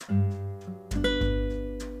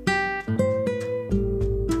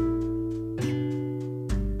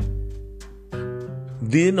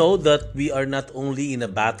Do you know that we are not only in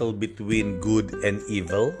a battle between good and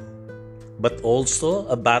evil, but also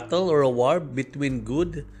a battle or a war between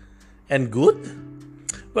good and good?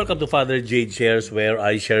 Welcome to Father Jade Shares, where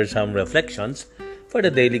I share some reflections for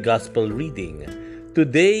the daily gospel reading.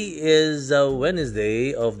 Today is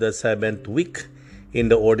Wednesday of the 7th week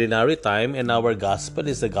in the ordinary time, and our gospel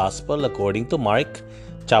is the gospel according to Mark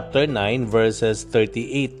chapter 9 verses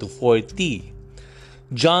 38 to 40.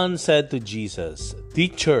 John said to Jesus,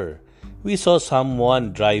 "Teacher, we saw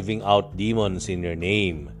someone driving out demons in your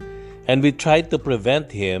name, and we tried to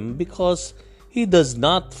prevent him because he does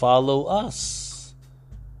not follow us."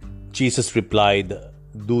 Jesus replied,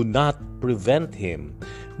 "Do not prevent him.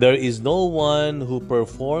 There is no one who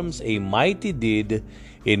performs a mighty deed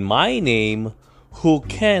in my name who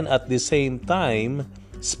can at the same time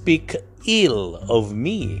speak ill of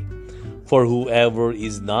me. For whoever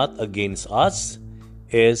is not against us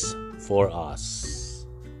is for us."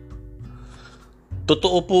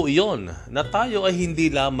 Totoo po iyon na tayo ay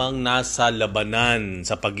hindi lamang nasa labanan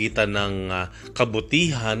sa pagitan ng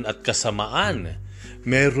kabutihan at kasamaan.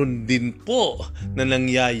 Meron din po na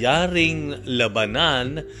nangyayaring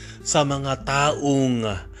labanan sa mga taong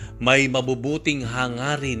may mabubuting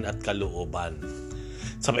hangarin at kalooban.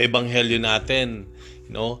 Sa ebanghelyo natin,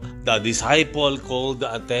 the disciple called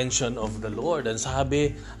the attention of the Lord. Ang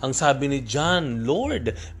sabi ni John,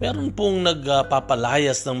 "Lord, meron pong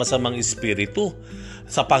nagpapalayas ng masamang espiritu.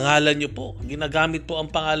 Sa pangalan niyo po, ginagamit po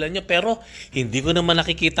ang pangalan niyo, pero hindi ko naman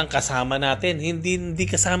nakikitang kasama natin. Hindi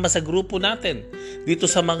kasama sa grupo natin. Dito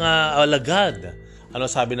sa mga alagad."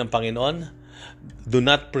 Ano sabi ng Panginoon? Do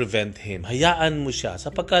not prevent him. Hayaan mo siya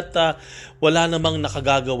sapagkat wala namang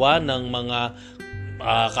nakagagawa ng mga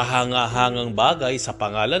kahanga-hangang bagay sa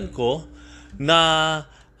pangalan ko na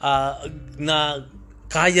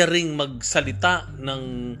kaya ring magsalita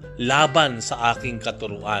ng laban sa aking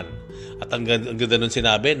katuruan. At ang ganda nun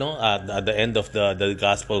sinabi, at the end of the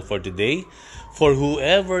gospel for today, "For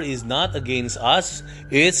whoever is not against us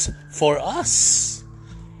is for us."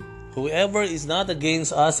 Whoever is not against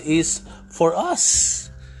us is for us.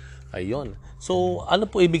 Ayun. So, ano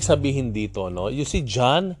po ibig sabihin dito, no? You see,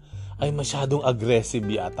 John ay masyadong aggressive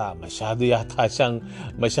yata. Masyado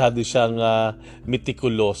siyang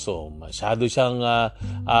meticuloso. Masyado siyang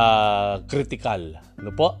critical. Ano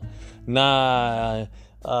po? Na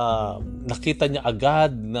nakita niya agad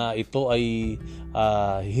na ito ay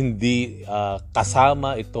hindi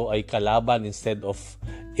kasama, ito ay kalaban instead of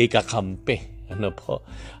kakampi. Ano po?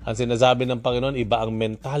 Ang sinasabi ng Panginoon, iba ang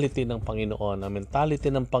mentality ng Panginoon. Ang mentality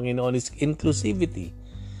ng Panginoon is inclusivity.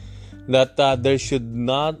 That there should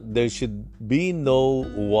be no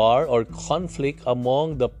war or conflict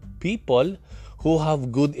among the people who have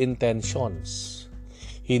good intentions.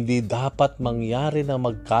 Hindi dapat mangyari na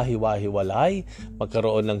magkahiwa-hiwalay,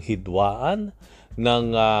 magkaroon ng hidwaan, ng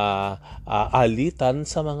alitan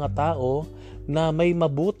sa mga tao na may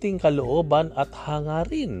mabuting kalooban at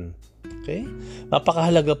hangarin. Okay?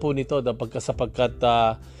 Napakahalaga po nito sapagkat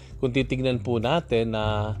kung titingnan po natin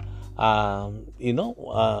na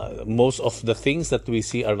most of the things that we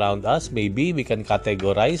see around us, maybe we can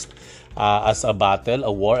categorize as a battle, a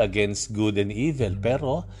war against good and evil.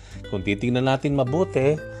 Pero kung titingnan natin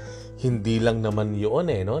mabuti, hindi lang naman yun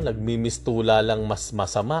nagmimistula lang mas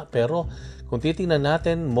masama. Pero kung titingnan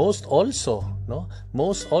natin, most also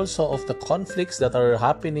of the conflicts that are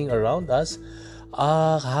happening around us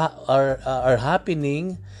are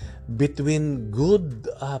happening between good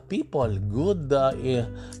people,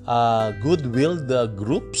 good-willed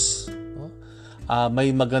groups,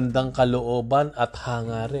 may magandang kalooban at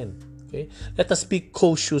hangarin. Okay? Let us be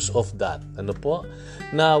cautious of that. Ano po?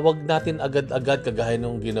 Na wag natin agad-agad kagaya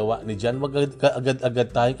nung ginawa ni John, wag agad-agad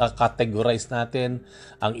tayong categorize natin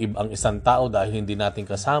ang isang tao dahil hindi natin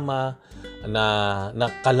kasama na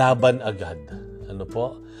kalaban agad. Ano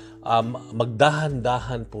po?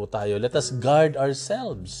 Magdahan-dahan po tayo. Let us guard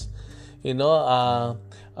ourselves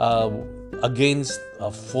against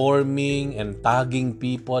forming and tagging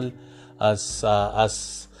people as a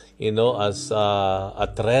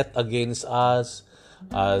threat against us,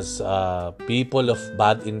 as people of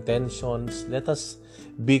bad intentions. Let us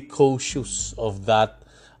be cautious of that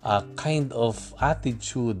kind of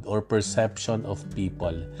attitude or perception of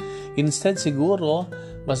people. Instead, siguro,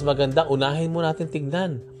 mas maganda, unahin mo natin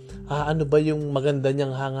tignan. Ano ba yung maganda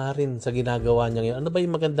niyang hangarin sa ginagawa niya? Ano ba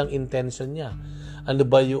yung magandang intention niya? Ano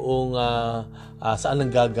ba yung saan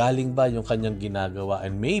nanggagaling ba yung kanyang ginagawa?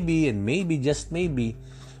 And maybe, just maybe,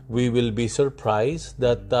 we will be surprised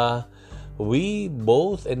that we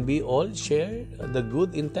both and we all share the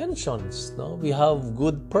good intentions. No? We have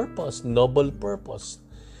good purpose, noble purpose.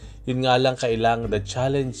 Yun nga lang kailangan, the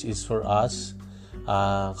challenge is for us,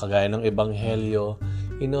 kagaya ng Ebanghelyo,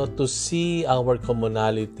 to see our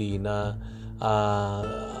commonality na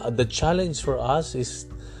the challenge for us is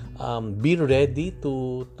be ready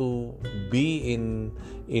to be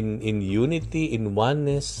in unity, in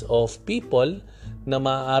oneness of people na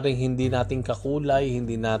maaaring hindi natin kakulay,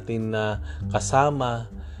 hindi natin kasama.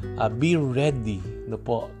 Be ready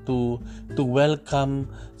to welcome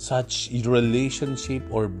such relationship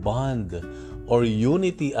or bond or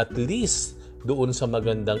unity, at least doon sa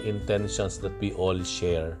magandang intentions that we all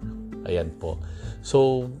share. Ayan po.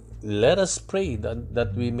 So let us pray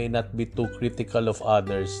that we may not be too critical of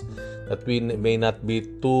others, that we may not be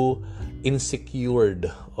too insecure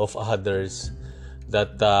of others,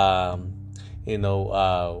 that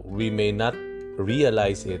we may not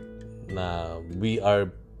realize it na we are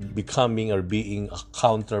becoming or being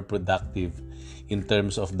counterproductive in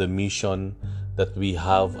terms of the mission that we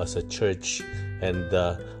have as a church and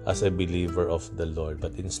as a believer of the Lord.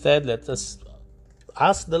 But instead, let us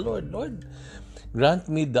ask the Lord, grant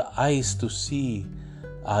me the eyes to see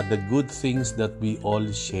the good things that we all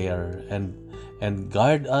share, and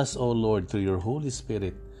guard us, O Lord, through your Holy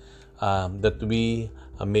Spirit, that we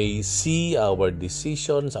may see our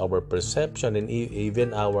decisions, our perception, and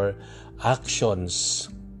even our actions,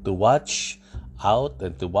 to watch out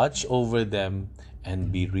and to watch over them and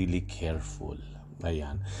be really careful.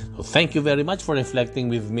 Ayan. So thank you very much for reflecting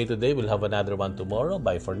with me today. We'll have another one tomorrow.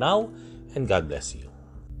 Bye for now, and God bless you.